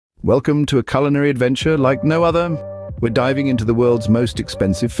Welcome to a culinary adventure like no other. We're diving into the world's most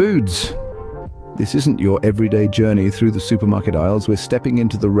expensive foods. This isn't your everyday journey through the supermarket aisles. We're stepping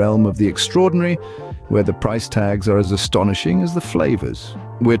into the realm of the extraordinary, where the price tags are as astonishing as the flavors.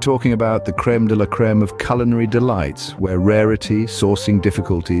 We're talking about the crème de la crème of culinary delights, where rarity, sourcing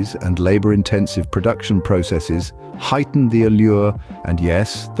difficulties, and labor-intensive production processes heighten the allure and,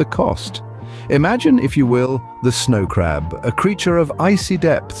 yes, the cost. Imagine, if you will, the snow crab, a creature of icy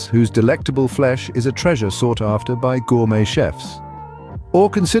depths whose delectable flesh is a treasure sought after by gourmet chefs. Or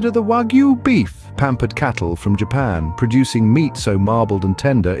consider the Wagyu beef, pampered cattle from Japan, producing meat so marbled and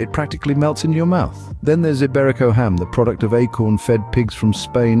tender it practically melts in your mouth. Then there's Iberico ham, the product of acorn-fed pigs from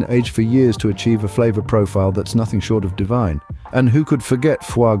Spain, aged for years to achieve a flavor profile that's nothing short of divine. And who could forget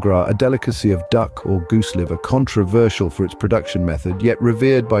foie gras, a delicacy of duck or goose liver, controversial for its production method, yet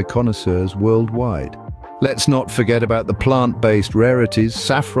revered by connoisseurs worldwide. Let's not forget about the plant-based rarities,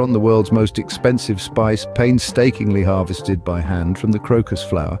 saffron, the world's most expensive spice, painstakingly harvested by hand from the crocus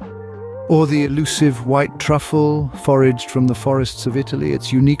flower. Or the elusive white truffle, foraged from the forests of Italy,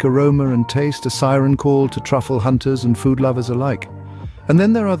 its unique aroma and taste, a siren call to truffle hunters and food lovers alike. And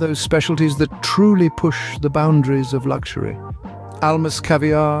then there are those specialties that truly push the boundaries of luxury. Almas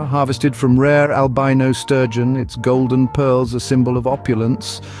caviar, harvested from rare albino sturgeon, its golden pearls a symbol of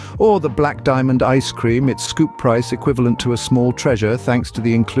opulence, or the black diamond ice cream, its scoop price equivalent to a small treasure thanks to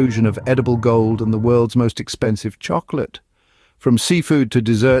the inclusion of edible gold and the world's most expensive chocolate. From seafood to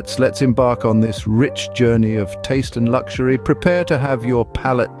desserts, let's embark on this rich journey of taste and luxury. Prepare to have your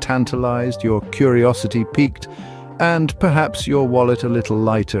palate tantalized, your curiosity piqued, and perhaps your wallet a little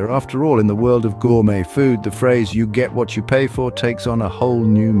lighter. After all, in the world of gourmet food, the phrase "you get what you pay for" takes on a whole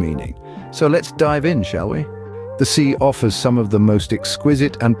new meaning. So let's dive in, shall we? The sea offers some of the most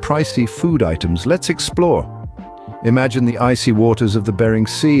exquisite and pricey food items. Let's explore. Imagine the icy waters of the Bering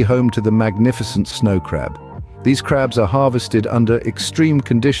Sea, home to the magnificent snow crab. These crabs are harvested under extreme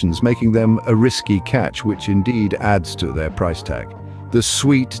conditions, making them a risky catch, which indeed adds to their price tag. The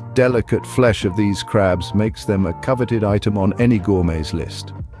sweet, delicate flesh of these crabs makes them a coveted item on any gourmet's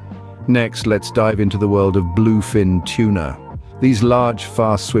list. Next, let's dive into the world of bluefin tuna. These large,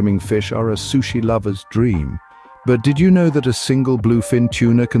 fast-swimming fish are a sushi lover's dream. But did you know that a single bluefin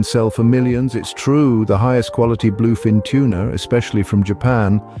tuna can sell for millions? It's true, the highest quality bluefin tuna, especially from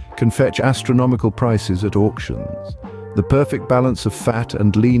Japan, can fetch astronomical prices at auctions. The perfect balance of fat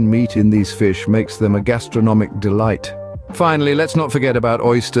and lean meat in these fish makes them a gastronomic delight. Finally, let's not forget about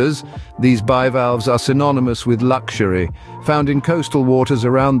oysters. These bivalves are synonymous with luxury. Found in coastal waters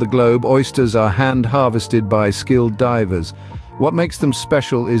around the globe, oysters are hand-harvested by skilled divers. What makes them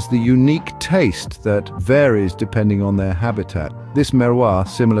special is the unique taste that varies depending on their habitat. This merroir,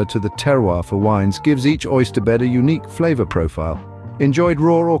 similar to the terroir for wines, gives each oyster bed a unique flavor profile. Enjoyed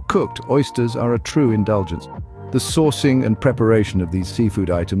raw or cooked, oysters are a true indulgence. The sourcing and preparation of these seafood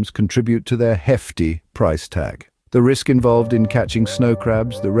items contribute to their hefty price tag. The risk involved in catching snow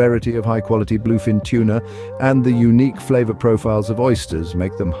crabs, the rarity of high-quality bluefin tuna, and the unique flavor profiles of oysters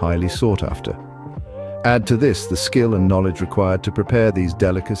make them highly sought after. Add to this the skill and knowledge required to prepare these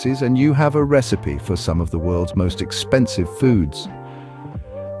delicacies, and you have a recipe for some of the world's most expensive foods.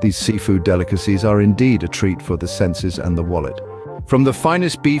 These seafood delicacies are indeed a treat for the senses and the wallet. From the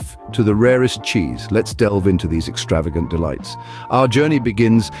finest beef to the rarest cheese, let's delve into these extravagant delights. Our journey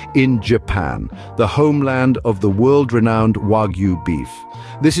begins in Japan, the homeland of the world-renowned Wagyu beef.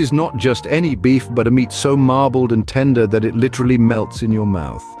 This is not just any beef, but a meat so marbled and tender that it literally melts in your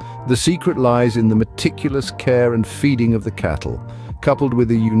mouth. The secret lies in the meticulous care and feeding of the cattle, coupled with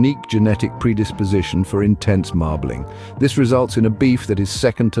a unique genetic predisposition for intense marbling. This results in a beef that is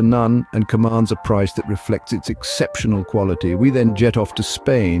second to none and commands a price that reflects its exceptional quality. We then jet off to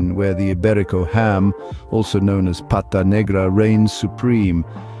Spain, where the Iberico ham, also known as pata negra, reigns supreme.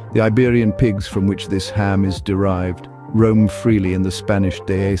 The Iberian pigs from which this ham is derived roam freely in the Spanish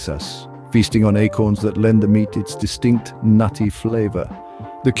dehesas, feasting on acorns that lend the meat its distinct nutty flavor.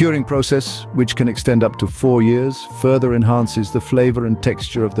 The curing process, which can extend up to 4 years, further enhances the flavor and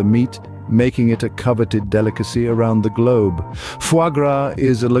texture of the meat, making it a coveted delicacy around the globe. Foie gras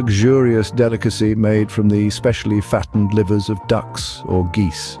is a luxurious delicacy made from the specially fattened livers of ducks or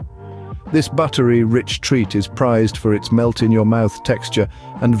geese. This buttery, rich treat is prized for its melt-in-your-mouth texture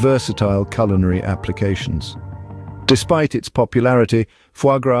and versatile culinary applications. Despite its popularity,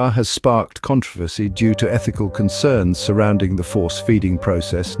 foie gras has sparked controversy due to ethical concerns surrounding the force-feeding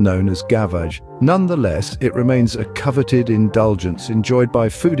process known as gavage. Nonetheless, it remains a coveted indulgence enjoyed by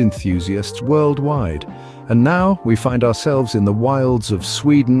food enthusiasts worldwide. And now we find ourselves in the wilds of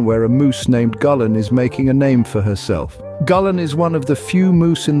Sweden, where a moose named Gullen is making a name for herself. Gullen is one of the few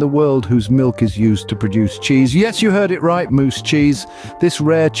moose in the world whose milk is used to produce cheese. Yes, you heard it right, moose cheese. This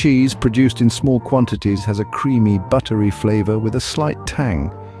rare cheese, produced in small quantities, has a creamy, buttery flavor with a slight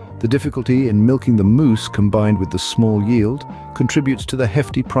tang. The difficulty in milking the moose, combined with the small yield, contributes to the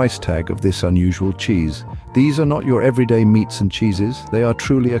hefty price tag of this unusual cheese. These are not your everyday meats and cheeses. They are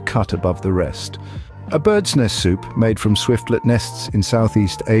truly a cut above the rest. A bird's nest soup, made from swiftlet nests in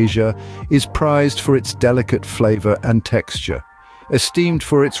Southeast Asia, is prized for its delicate flavor and texture. Esteemed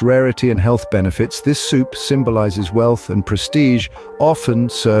for its rarity and health benefits, this soup symbolizes wealth and prestige, often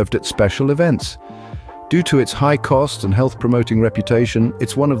served at special events. Due to its high cost and health-promoting reputation,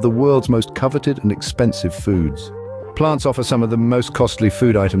 it's one of the world's most coveted and expensive foods. Plants offer some of the most costly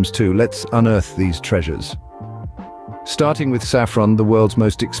food items too. Let's unearth these treasures. Starting with saffron, the world's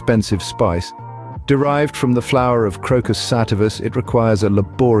most expensive spice. Derived from the flower of Crocus sativus, it requires a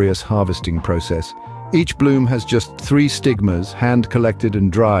laborious harvesting process. Each bloom has just 3 stigmas, hand-collected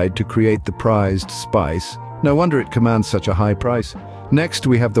and dried to create the prized spice. No wonder it commands such a high price. Next,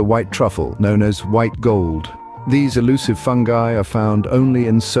 we have the white truffle, known as white gold. These elusive fungi are found only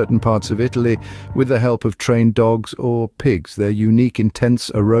in certain parts of Italy with the help of trained dogs or pigs. Their unique,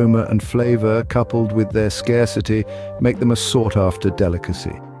 intense aroma and flavor, coupled with their scarcity, make them a sought-after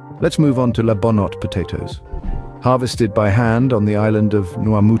delicacy. Let's move on to la bonnotte potatoes. Harvested by hand on the island of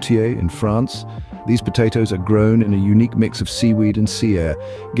Noirmoutier in France, these potatoes are grown in a unique mix of seaweed and sea air,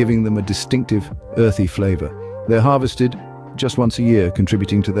 giving them a distinctive, earthy flavor. They're harvested just once a year,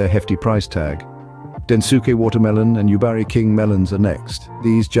 contributing to their hefty price tag. Densuke watermelon and Yubari king melons are next.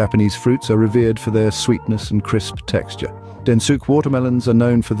 These Japanese fruits are revered for their sweetness and crisp texture. Densuke watermelons are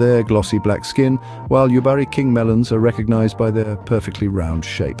known for their glossy black skin, while Yubari king melons are recognized by their perfectly round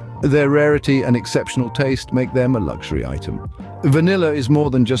shape. Their rarity and exceptional taste make them a luxury item. Vanilla is more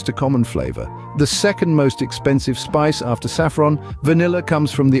than just a common flavor. The second most expensive spice after saffron, vanilla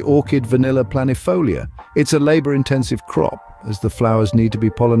comes from the orchid Vanilla planifolia. It's a labor-intensive crop, as the flowers need to be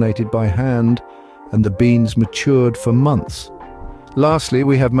pollinated by hand, and the beans matured for months. Lastly,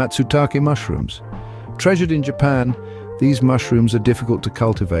 we have matsutake mushrooms. Treasured in Japan, these mushrooms are difficult to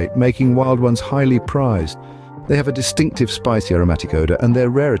cultivate, making wild ones highly prized. They have a distinctive spicy aromatic odor, and their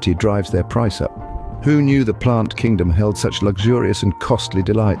rarity drives their price up. Who knew the plant kingdom held such luxurious and costly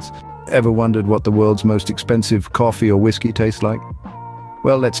delights? Ever wondered what the world's most expensive coffee or whiskey tastes like?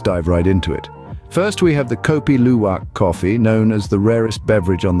 Well, let's dive right into it. First, we have the Kopi Luwak coffee, known as the rarest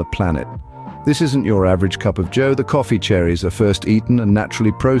beverage on the planet. This isn't your average cup of joe. The coffee cherries are first eaten and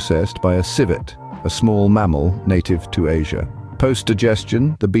naturally processed by a civet, a small mammal native to Asia.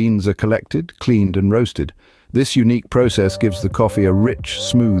 Post-digestion, the beans are collected, cleaned and roasted. This unique process gives the coffee a rich,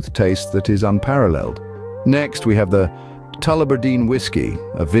 smooth taste that is unparalleled. Next, we have the Tullibardine whiskey,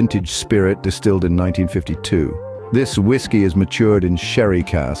 a vintage spirit distilled in 1952. This whiskey is matured in sherry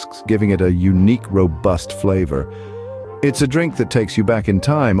casks, giving it a unique, robust flavor. It's a drink that takes you back in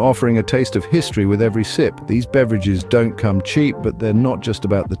time, offering a taste of history with every sip. These beverages don't come cheap, but they're not just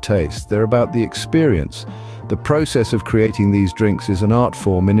about the taste. They're about the experience. The process of creating these drinks is an art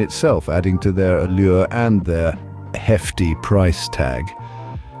form in itself, adding to their allure and their hefty price tag.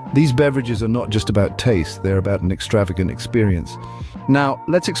 These beverages are not just about taste, they're about an extravagant experience. Now,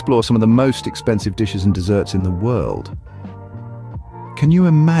 let's explore some of the most expensive dishes and desserts in the world. Can you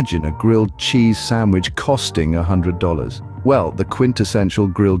imagine a grilled cheese sandwich costing $100? Well, the quintessential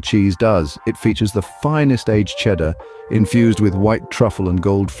grilled cheese does. It features the finest aged cheddar, infused with white truffle and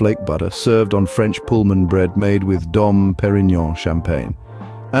gold flake butter, served on French Pullman bread made with Dom Pérignon champagne.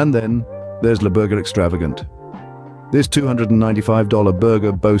 And then there's Le Burger Extravagant. This $295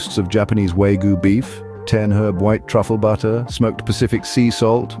 burger boasts of Japanese Wagyu beef, 10-herb white truffle butter, smoked Pacific sea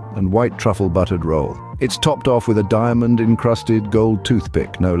salt, and white truffle buttered roll. It's topped off with a diamond-encrusted gold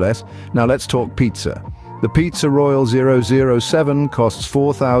toothpick, no less. Now let's talk pizza. The Pizza Royal 007 costs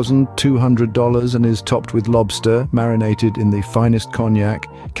 $4,200 and is topped with lobster, marinated in the finest cognac,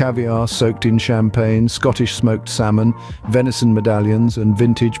 caviar soaked in champagne, Scottish smoked salmon, venison medallions, and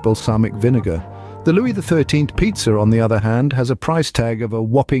vintage balsamic vinegar. The Louis XIII pizza, on the other hand, has a price tag of a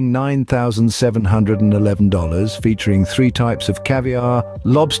whopping $9,711, featuring 3 types of caviar,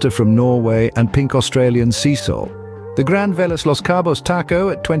 lobster from Norway, and pink Australian sea salt. The Gran Velas Los Cabos taco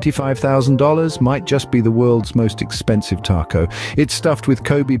at $25,000 might just be the world's most expensive taco. It's stuffed with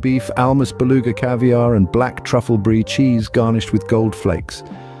Kobe beef, Almas beluga caviar, and black truffle brie cheese garnished with gold flakes.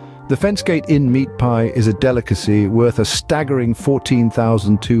 The Fensgate Inn meat pie is a delicacy worth a staggering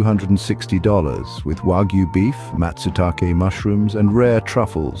 $14,260, with Wagyu beef, matsutake mushrooms, and rare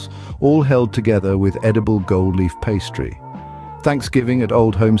truffles, all held together with edible gold leaf pastry. Thanksgiving at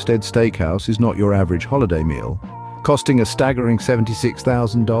Old Homestead Steakhouse is not your average holiday meal. Costing a staggering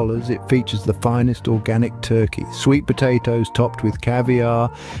 $76,000, it features the finest organic turkey, sweet potatoes topped with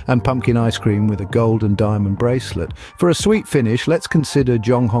caviar, and pumpkin ice cream with a gold and diamond bracelet. For a sweet finish, let's consider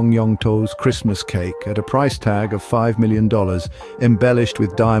Jonghong Christmas cake at a price tag of $5 million, embellished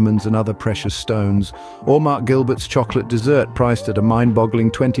with diamonds and other precious stones, or Mark Gilbert's chocolate dessert priced at a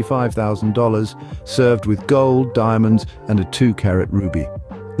mind-boggling $25,000, served with gold, diamonds, and a 2-carat ruby.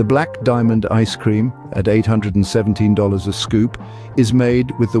 The Black Diamond ice cream, at $817 a scoop, is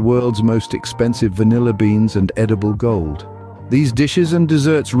made with the world's most expensive vanilla beans and edible gold. These dishes and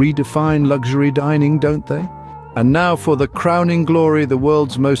desserts redefine luxury dining, don't they? And now for the crowning glory, the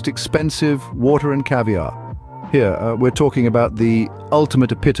world's most expensive water and caviar. Here, we're talking about the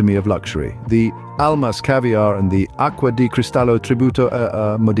ultimate epitome of luxury, the Almas caviar and the Acqua di Cristallo Tributo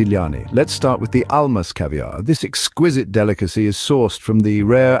a Modigliani. Let's start with the Almas caviar. This exquisite delicacy is sourced from the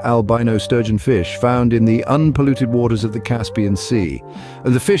rare albino sturgeon fish found in the unpolluted waters of the Caspian Sea.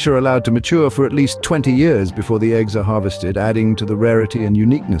 The fish are allowed to mature for at least 20 years before the eggs are harvested, adding to the rarity and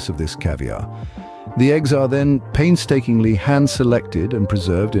uniqueness of this caviar. The eggs are then painstakingly hand-selected and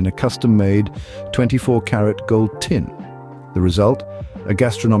preserved in a custom-made 24-carat gold tin. The result? A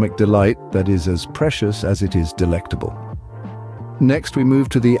gastronomic delight that is as precious as it is delectable. Next, we move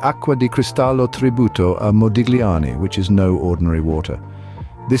to the Acqua di Cristallo Tributo a Modigliani, which is no ordinary water.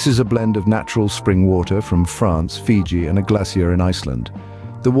 This is a blend of natural spring water from France, Fiji, and a glacier in Iceland.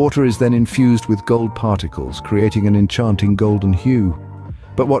 The water is then infused with gold particles, creating an enchanting golden hue.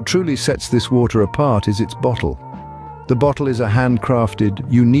 But what truly sets this water apart is its bottle. The bottle is a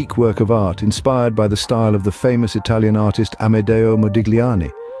handcrafted, unique work of art inspired by the style of the famous Italian artist Amedeo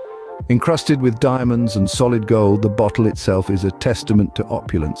Modigliani. Encrusted with diamonds and solid gold, the bottle itself is a testament to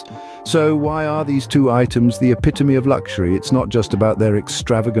opulence. So why are these two items the epitome of luxury? It's not just about their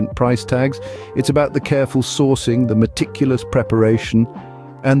extravagant price tags, it's about the careful sourcing, the meticulous preparation,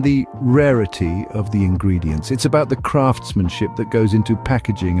 and the rarity of the ingredients. It's about the craftsmanship that goes into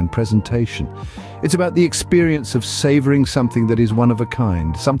packaging and presentation. It's about the experience of savoring something that is one of a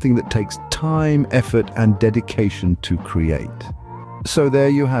kind, something that takes time, effort, and dedication to create. So there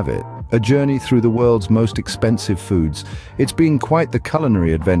you have it, a journey through the world's most expensive foods. It's been quite the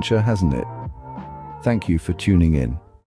culinary adventure, hasn't it? Thank you for tuning in.